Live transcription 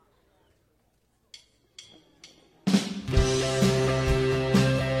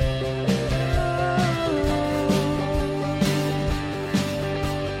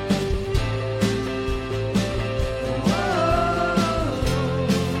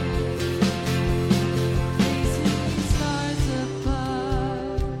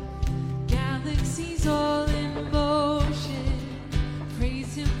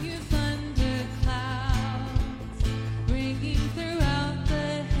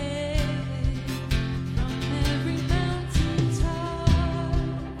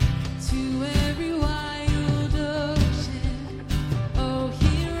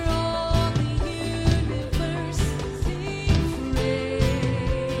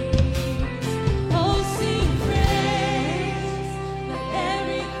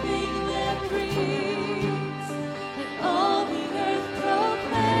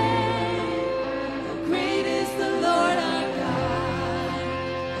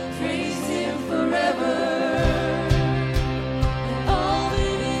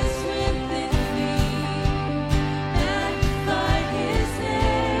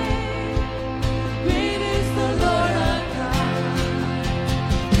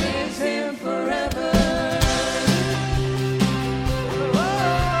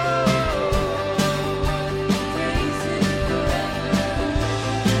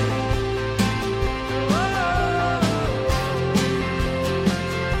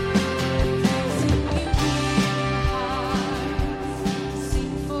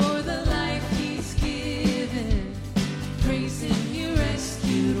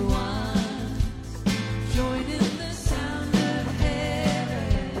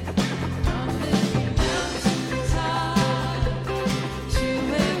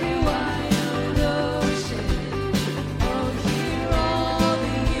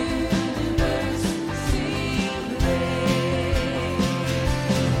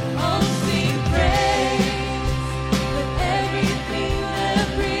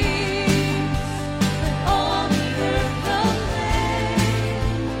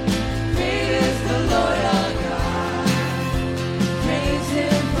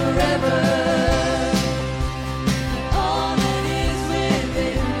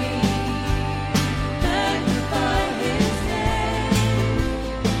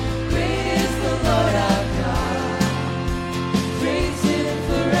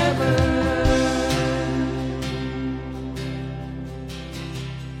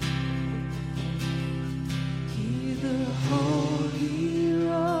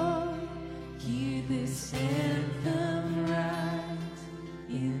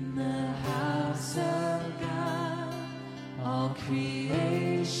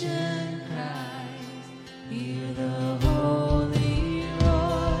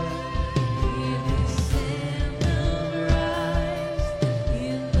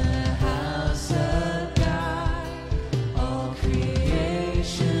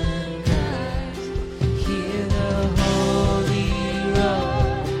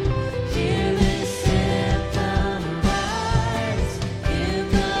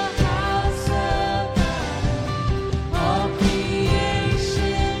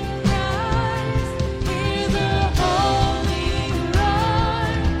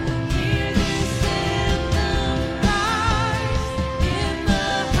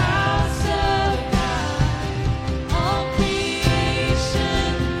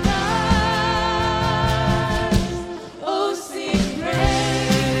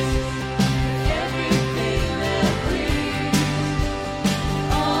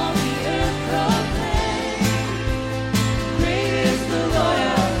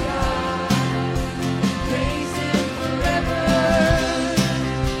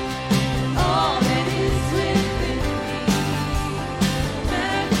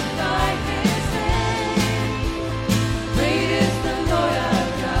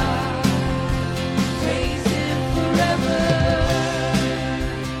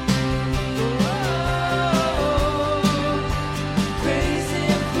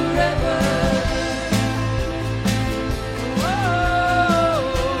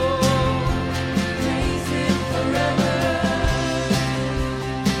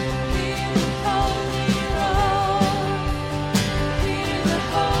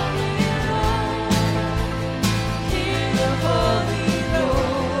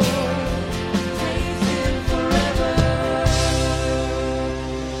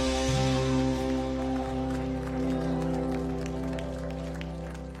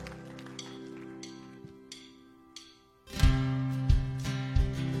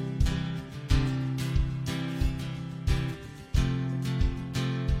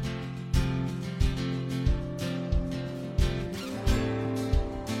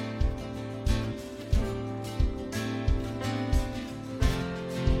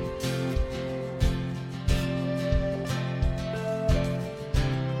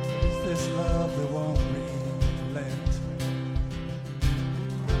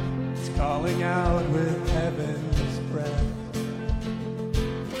calling out with heaven's breath.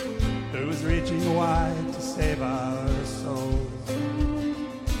 Who's reaching wide to save our souls?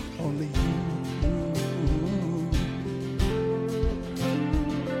 Only you.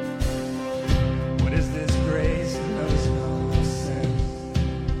 What is this grace that knows no sin?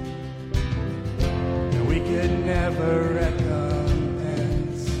 And we could never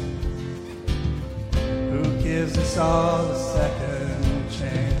recompense. Who gives us all a second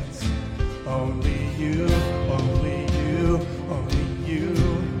chance? Only you, only you, only you.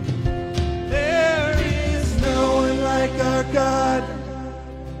 There is no one like our God.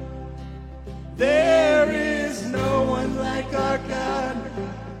 There is no one like our God.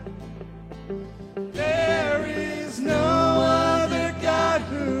 There is no other God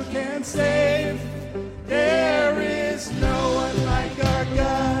who can save. There is no one like our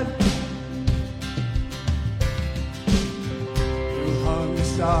God. Who hung the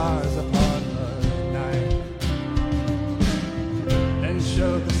stars upon the night and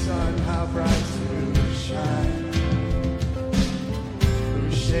showed the sun how bright to shine. Who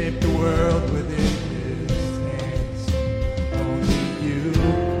shaped the world within his hands? Only you.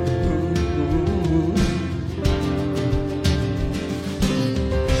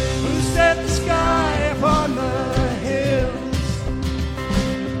 Who set the sky upon the hills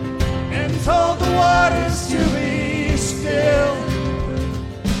and told the waters to be still?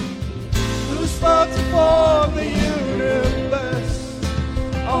 Who spoke to form the universe?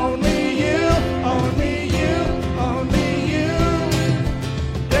 Only you, only you, only you.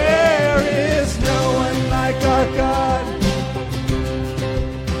 There is no one like our God.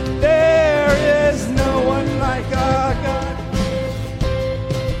 There is no one like our God.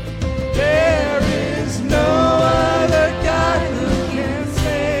 There is no other God who can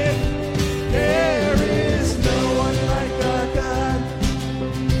save. There is no one like our God.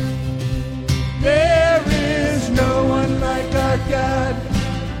 There is no one like our God.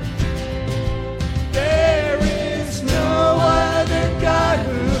 There is no other God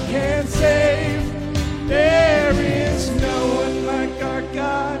who can save. There is no one like our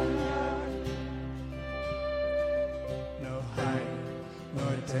God. No height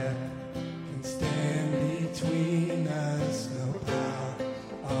nor depth can stand between us. No power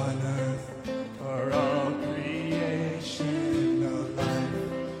on earth or all creation. No life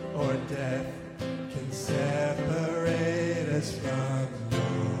or death can separate us from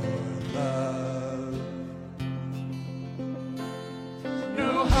your love.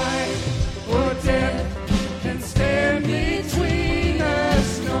 No height or depth can stand between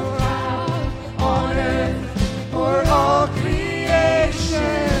us. No power on earth or all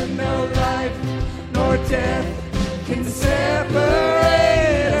creation. No life nor death can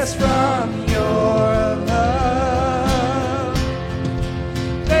separate us from your love.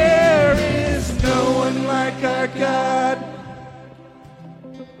 There is no one like our God.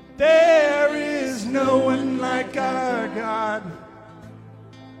 There is no one like our God.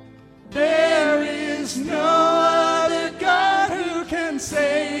 There is no other God who can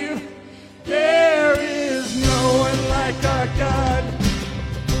save. There is no one like our God.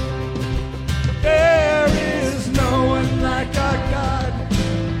 There is no one like our God.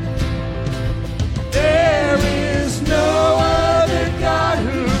 There is no other God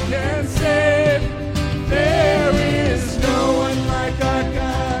who can save. There is no one like our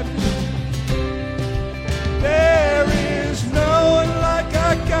God. There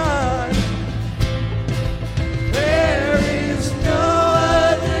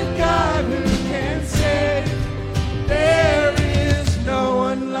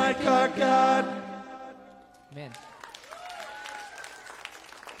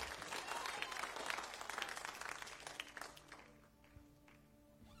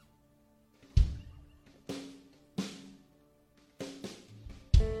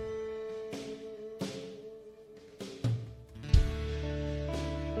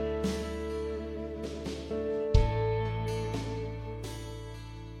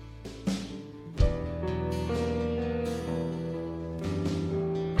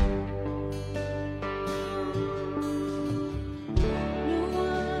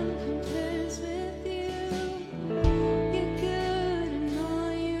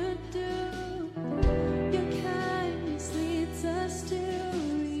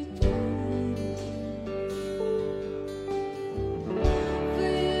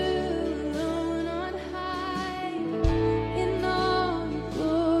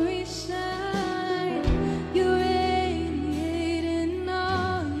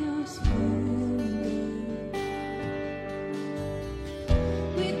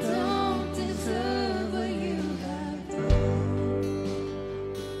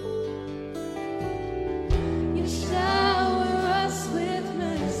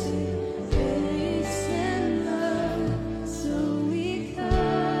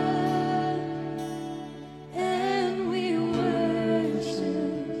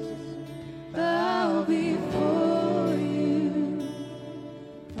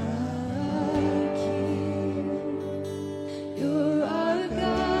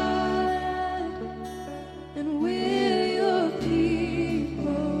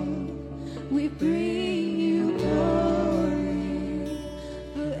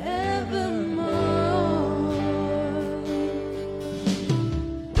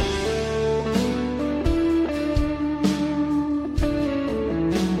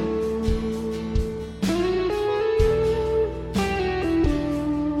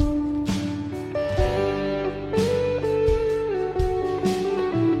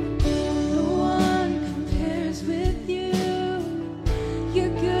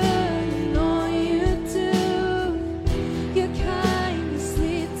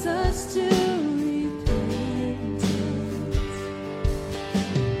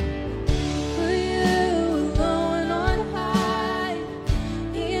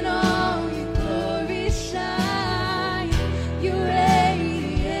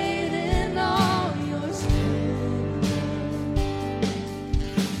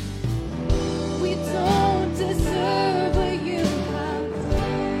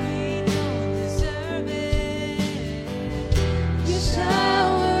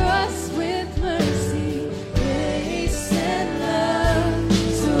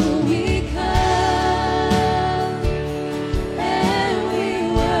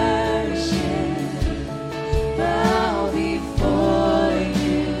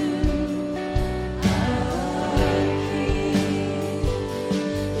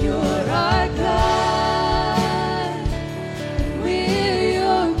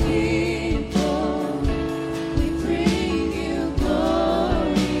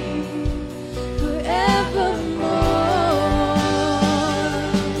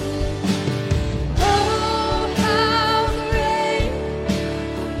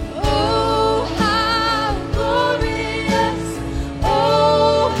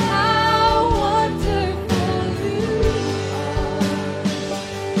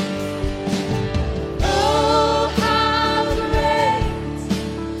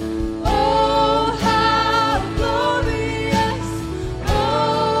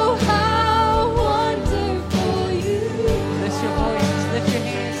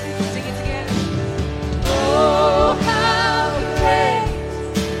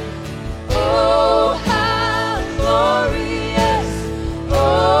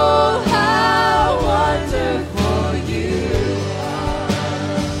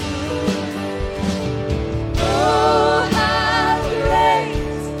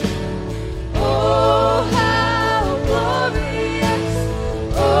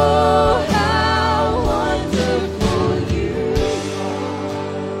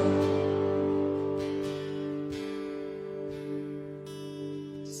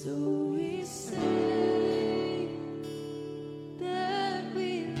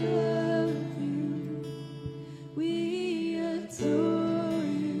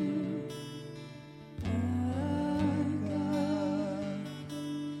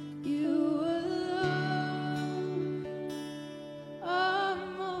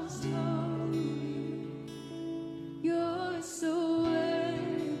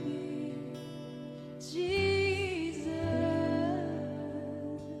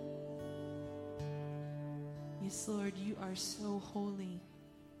are so holy.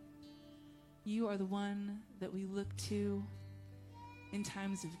 You are the one that we look to in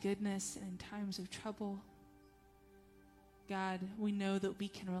times of goodness and in times of trouble. God, we know that we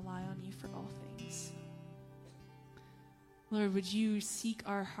can rely on you for all things. Lord, would you seek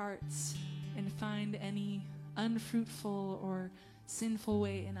our hearts and find any unfruitful or sinful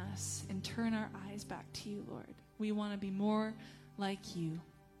way in us and turn our eyes back to you, Lord. We want to be more like you.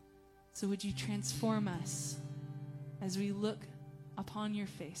 So would you transform us as we look upon your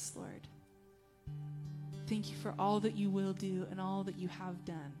face, Lord. Thank you for all that you will do and all that you have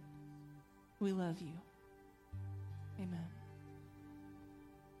done. We love you. Amen.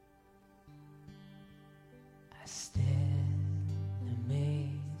 I stand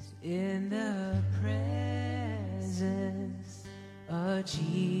amazed in the presence of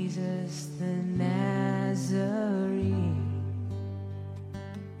Jesus the Nazarene,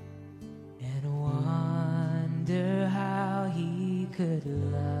 and wonder how he could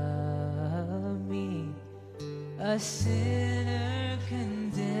love me, a sinner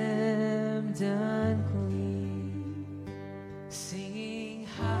condemned unclean, singing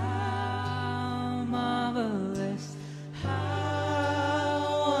how marvelous,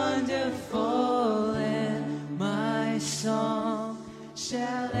 how wonderful, and my song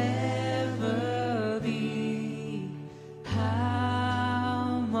shall ever be.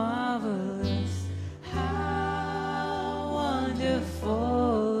 How marvelous, how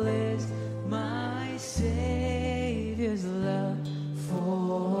wonderful is my Savior's love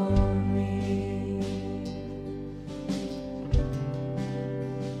for me.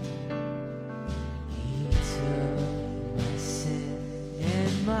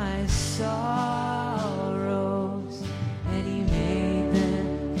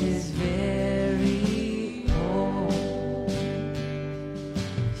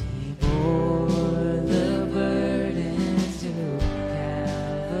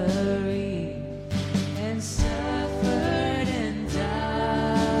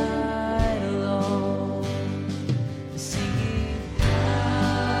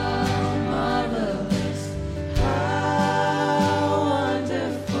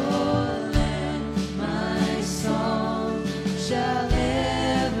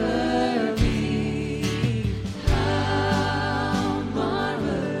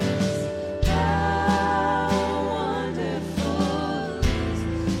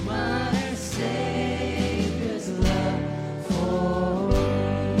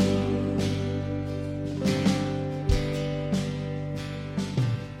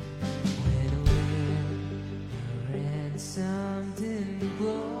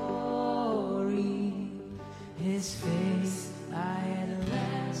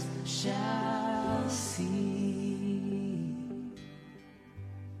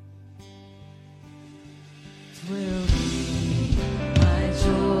 will be my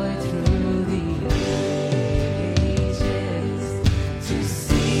joy through the ages, to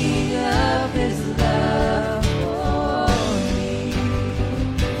sing of His love for me.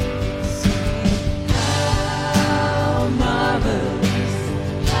 Sing how marvelous,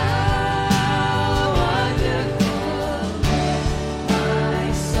 how wonderful,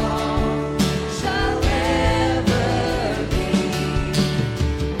 my song shall ever be.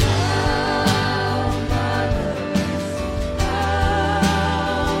 How marvelous, how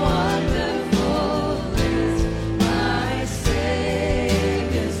wonderful is my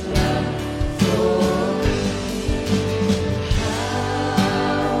Savior's love for me.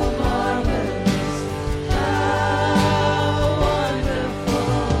 How marvelous, how wonderful,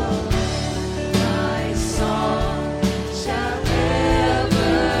 my song shall ever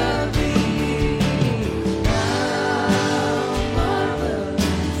be. How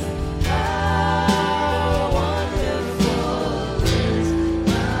marvelous, how wonderful is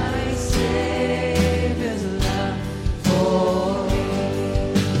my Savior's love for me.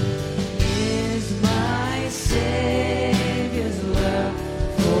 Is my Savior's love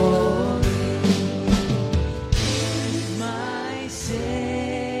for me. Is my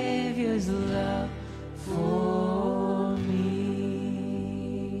Savior's love for me.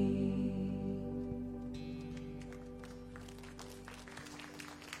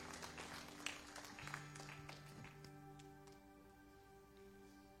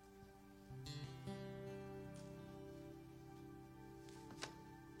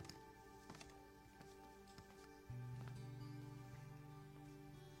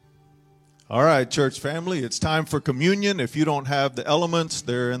 All right, church family, it's time for communion. If you don't have the elements,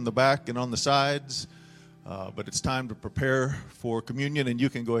 they're in the back and on the sides. But it's time to prepare for communion, and you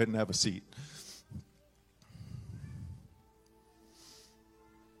can go ahead and have a seat.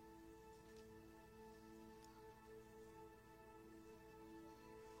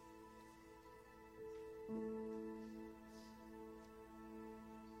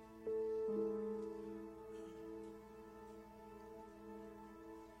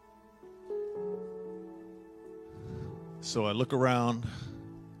 So I look around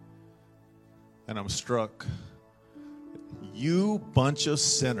and I'm struck. You bunch of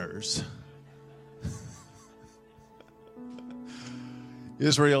sinners.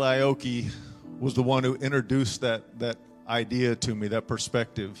 Israel Aoki was the one who introduced that idea to me, that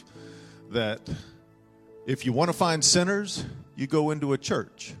perspective, that if you want to find sinners, you go into a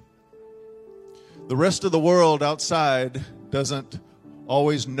church. The rest of the world outside doesn't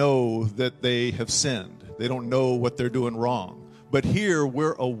always know that they have sinned. They don't know what they're doing wrong. But here,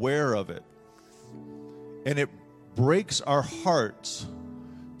 we're aware of it. And it breaks our hearts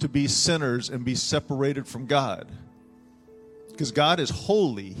to be sinners and be separated from God. Because God is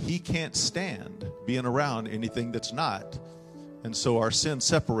holy. He can't stand being around anything that's not. And so our sin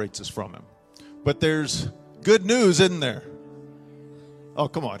separates us from Him. But there's good news, isn't there? Oh,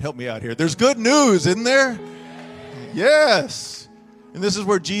 come on, help me out here. There's good news, isn't there? Yes. And this is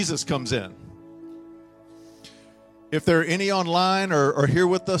where Jesus comes in. If there are any online or here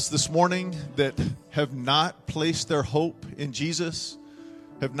with us this morning that have not placed their hope in Jesus,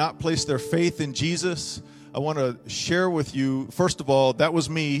 have not placed their faith in Jesus, I want to share with you, first of all, that was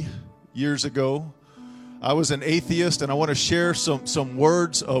me years ago. I was an atheist, and I want to share some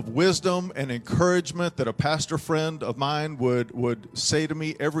words of wisdom and encouragement that a pastor friend of mine would say to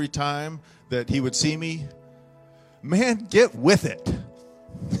me every time that he would see me. Man, get with it.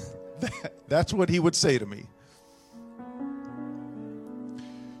 That's what he would say to me.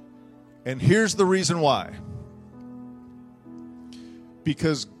 And here's the reason why.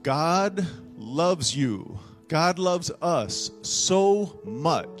 Because God loves you. God loves us so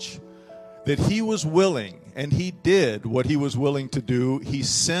much that He was willing, and He did what He was willing to do. He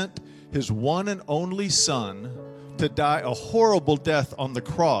sent His one and only Son to die a horrible death on the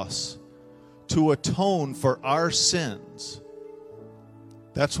cross to atone for our sins.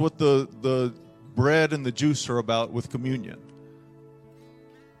 That's what the bread and the juice are about with communion.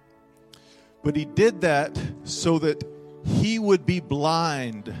 But He did that so that He would be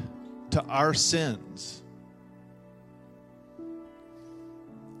blind to our sins.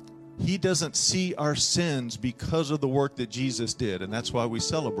 He doesn't see our sins because of the work that Jesus did, and that's why we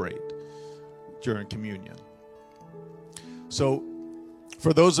celebrate during communion. So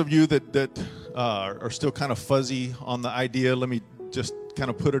for those of you that are still kind of fuzzy on the idea, let me just kind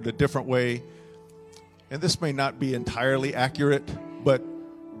of put it a different way. And this may not be entirely accurate, but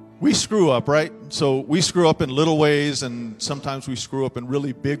we screw up, right? So we screw up in little ways, and sometimes we screw up in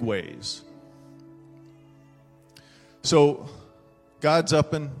really big ways. So God's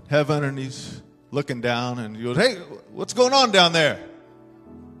up in heaven, and He's looking down, and he goes, "Hey, what's going on down there?"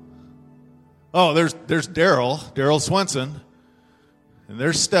 Oh, there's Daryl Swenson, and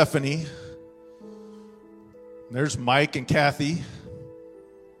there's Stephanie, and there's Mike and Kathy.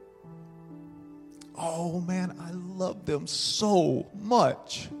 Oh, man, I love them so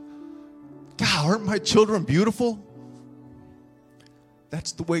much. God, aren't my children beautiful?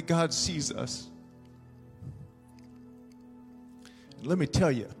 That's the way God sees us. And let me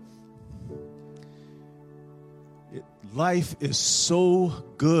tell you, life is so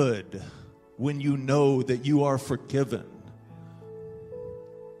good when you know that you are forgiven.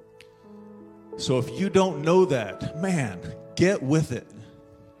 So if you don't know that, man, get with it.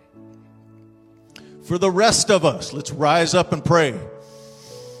 For the rest of us, let's rise up and pray.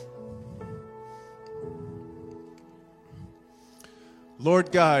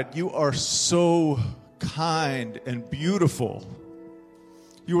 Lord God, you are so kind and beautiful.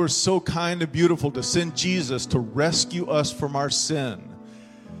 You are so kind and beautiful to send Jesus to rescue us from our sin.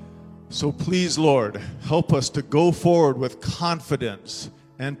 So please, Lord, help us to go forward with confidence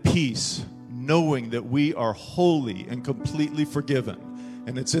and peace, knowing that we are wholly and completely forgiven.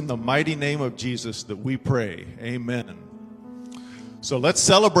 And it's in the mighty name of Jesus that we pray. Amen. So let's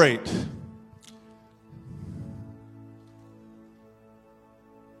celebrate.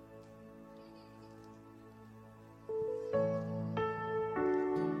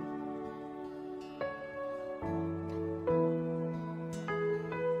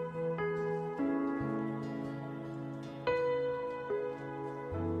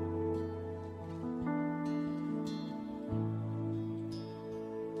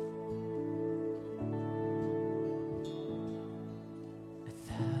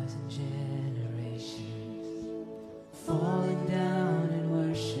 Falling down in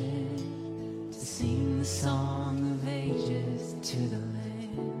worship to sing the song of ages to the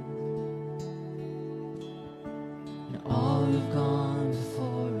Lamb. And all who've gone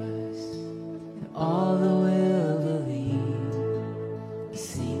before us, and all who will believe, we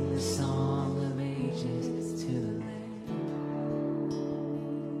sing the song of ages to the Lamb.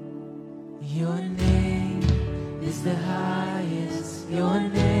 Your name is the highest, your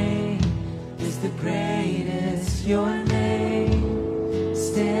name is the greatest, your name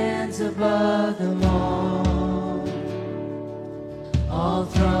stands above them all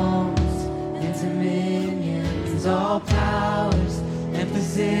thrones and dominions, all powers and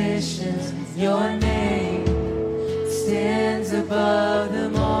positions, your name stands above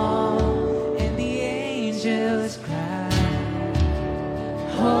them all, and the angels cry,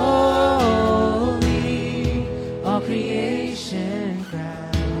 holy, all creation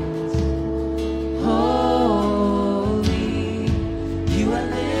cries. Holy, you are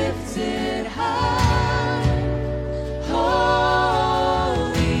lifted high. Holy,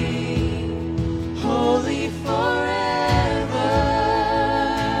 holy forever.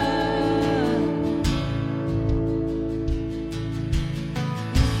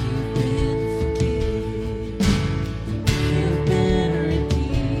 You've been forgiven. You've been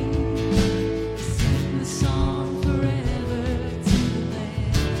redeemed. Sing the song forever to the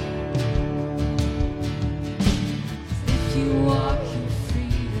Lamb. If you walk in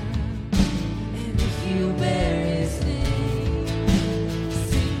freedom, and if you bear His name,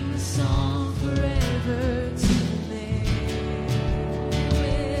 sing the song forever to the Lamb.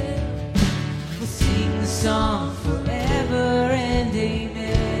 We'll sing the song forever and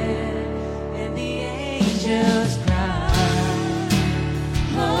amen, and the angels cry,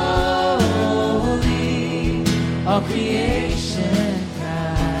 holy, all creation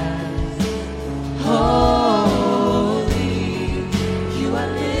cries, holy, you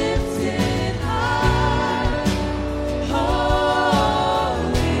are lifted high. Holy,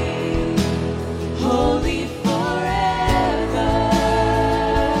 holy forever.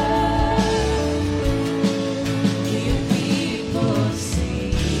 Hear people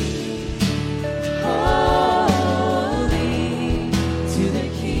sing, holy, to the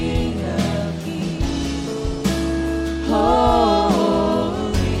King of Kings. Holy,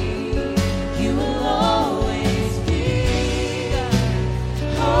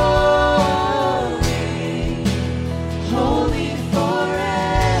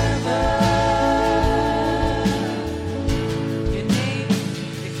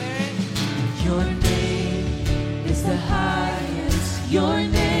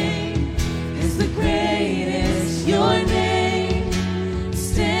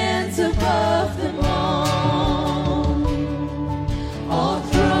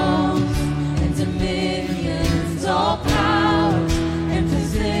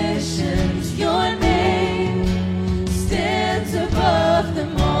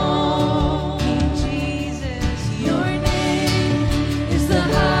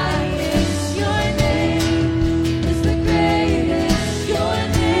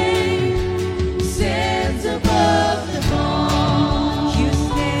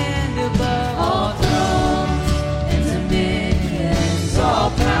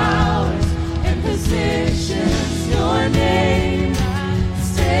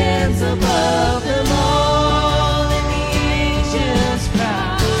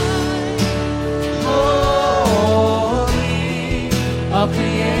 I'll plead